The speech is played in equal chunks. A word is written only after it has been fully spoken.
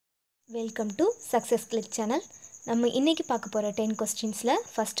Welcome to success click channel. நம்ம இன்றைக்கி பார்க்க போகிற 10 கொஸ்டின்ஸில்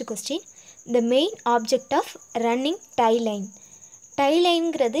first question, the main object of running tie line. Tie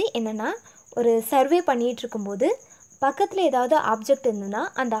லைன்ங்கிறது என்னென்னா, ஒரு சர்வே பண்ணிகிட்டு இருக்கும்போது பக்கத்தில் ஏதாவது ஆப்ஜெக்ட் இருந்ததுன்னா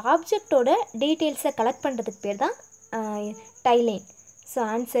அந்த ஆப்ஜெக்டோட டீட்டெயில்ஸை கலெக்ட் பண்ணுறதுக்கு பேர் தான் tie line. So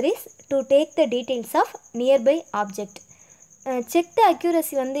answer is to take the details of nearby object. Check the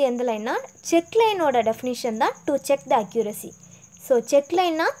accuracy வந்து எந்த லைன்னா, செக் லைனோட டெஃபினிஷன் தான் to check the accuracy. So check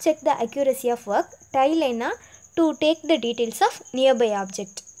line na check the accuracy of work, tie line na to take the details of nearby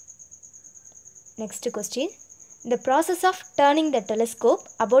object. Next question, the process of turning the telescope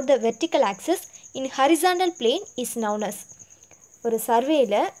about the vertical axis in horizontal plane is known as. ஒரு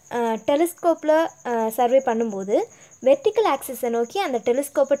சர்வேயில் டெலிஸ்கோப்பில் survey பண்ணும்போது vertical ஆக்சிஸை நோக்கி அந்த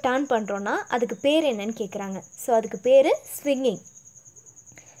டெலிஸ்கோப்பை turn பண்ணுறோன்னா அதுக்கு பேர் என்னன்னு கேட்குறாங்க. So அதுக்கு பேர் swinging.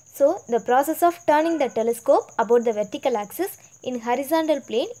 So the process of turning the telescope about the vertical axis in horizontal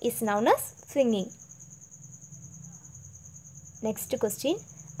plane is known as swinging. Next question,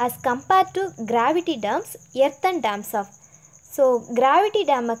 as compared to gravity dams, earthen dams of. So gravity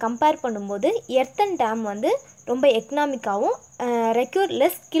டேமை compare பண்ணும்போது earthen dam வந்து ரொம்ப எக்கனாமிக்காகவும் require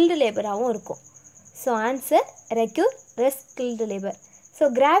less skilled லேபராகவும் இருக்கும். So answer require less skilled labour. So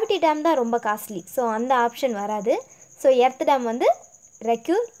gravity dam தான் ரொம்ப costly, so அந்த option வராது. So earth dam வந்து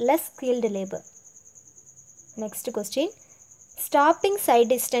require less skilled labour. Next question, stopping side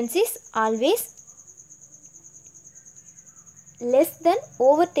distance is always less than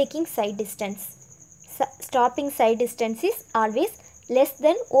overtaking side distance. Stopping side distance is always less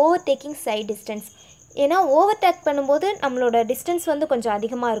than overtaking side distance. ஏன்னா overtake பண்ணும்போது நம்மளோட distance வந்து கொஞ்சம்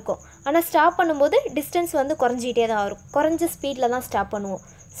அதிகமாக இருக்கும், ஆனால் stop பண்ணும்போது டிஸ்டன்ஸ் வந்து குறைஞ்சிக்கிட்டே தான் வரும். குறைஞ்ச ஸ்பீடில் தான் ஸ்டாப் பண்ணுவோம்.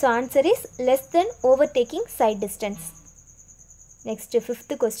 So answer is less than overtaking side distance. Next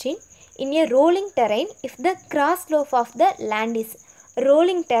fifth question, in a rolling terrain if the cross slope of the land is.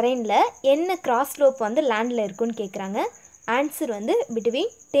 Rolling டெரெயினில் என்ன கிராஸ் ஸ்லோப் வந்து லேண்டில் இருக்குன்னு கேட்குறாங்க. ஆன்சர் வந்து between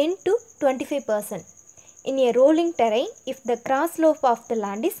 10 to 25%. in a rolling terrain if the cross slope of the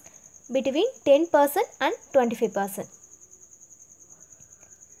land is between 10% and 25%.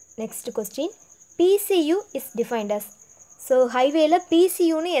 next question, PCU is defined as. So ஹைவேல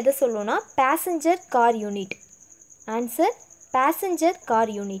PCUன்னு எதை சொல்லுவோன்னா passenger car unit. Answer passenger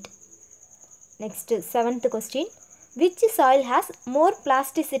car unit. Next seventh question, which soil has more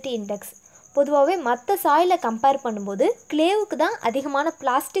plasticity index. பொதுவாகவே மற்ற சாயிலை compare பண்ணும்போது கிளேவுக்கு தான் அதிகமான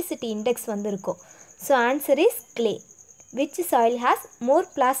plasticity index வந்து இருக்கும். So answer is clay. Which soil has more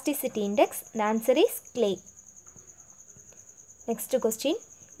plasticity index? Answer is clay. Next question,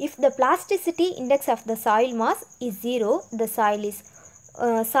 if the plasticity index of the soil mass is 0, the soil is.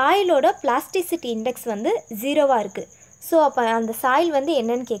 சாயிலோட plasticity index வந்து 0வாக இருக்குது. So அப்போ அந்த soil வந்து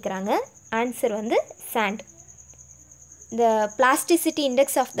என்னன்னு கேட்குறாங்க. Answer வந்து sand. The plasticity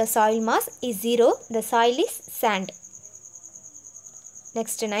index of the soil mass is 0, the soil is sand.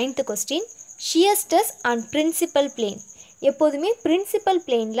 Next ninth question, shear stress on principal plane. எப்போதுமே principal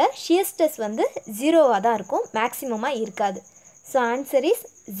பிளேனில் ஷியர் ஸ்ட்ரெஸ் வந்து 0வாக தான் இருக்கும், மேக்ஸிமமாக இருக்காது. So answer is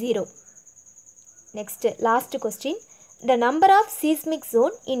 0. Next last question, the number of seismic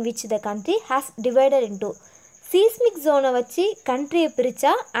zone in which the country has divided into. Seismic ஜோனை வச்சு கண்ட்ரியை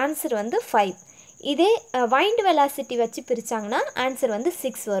பிரித்தா answer வந்து 5. இதே wind velocity வச்சு பிரித்தாங்கன்னா ஆன்சர் வந்து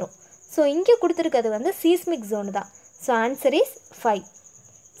 6 வரும். ஸோ இங்கே கொடுத்துருக்கிறது வந்து சீஸ்மிக் ஜோனு தான். So answer is 5.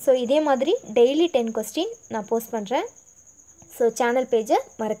 ஸோ இதே மாதிரி டெய்லி 10 கொஸ்டின் நான் போஸ்ட் பண்ணுறேன். ஸோ சேனல் பேஜை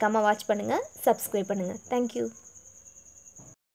மறக்காமல் வாட்ச் பண்ணுங்கள், சப்ஸ்கிரைப் பண்ணுங்கள். தேங்க்யூ.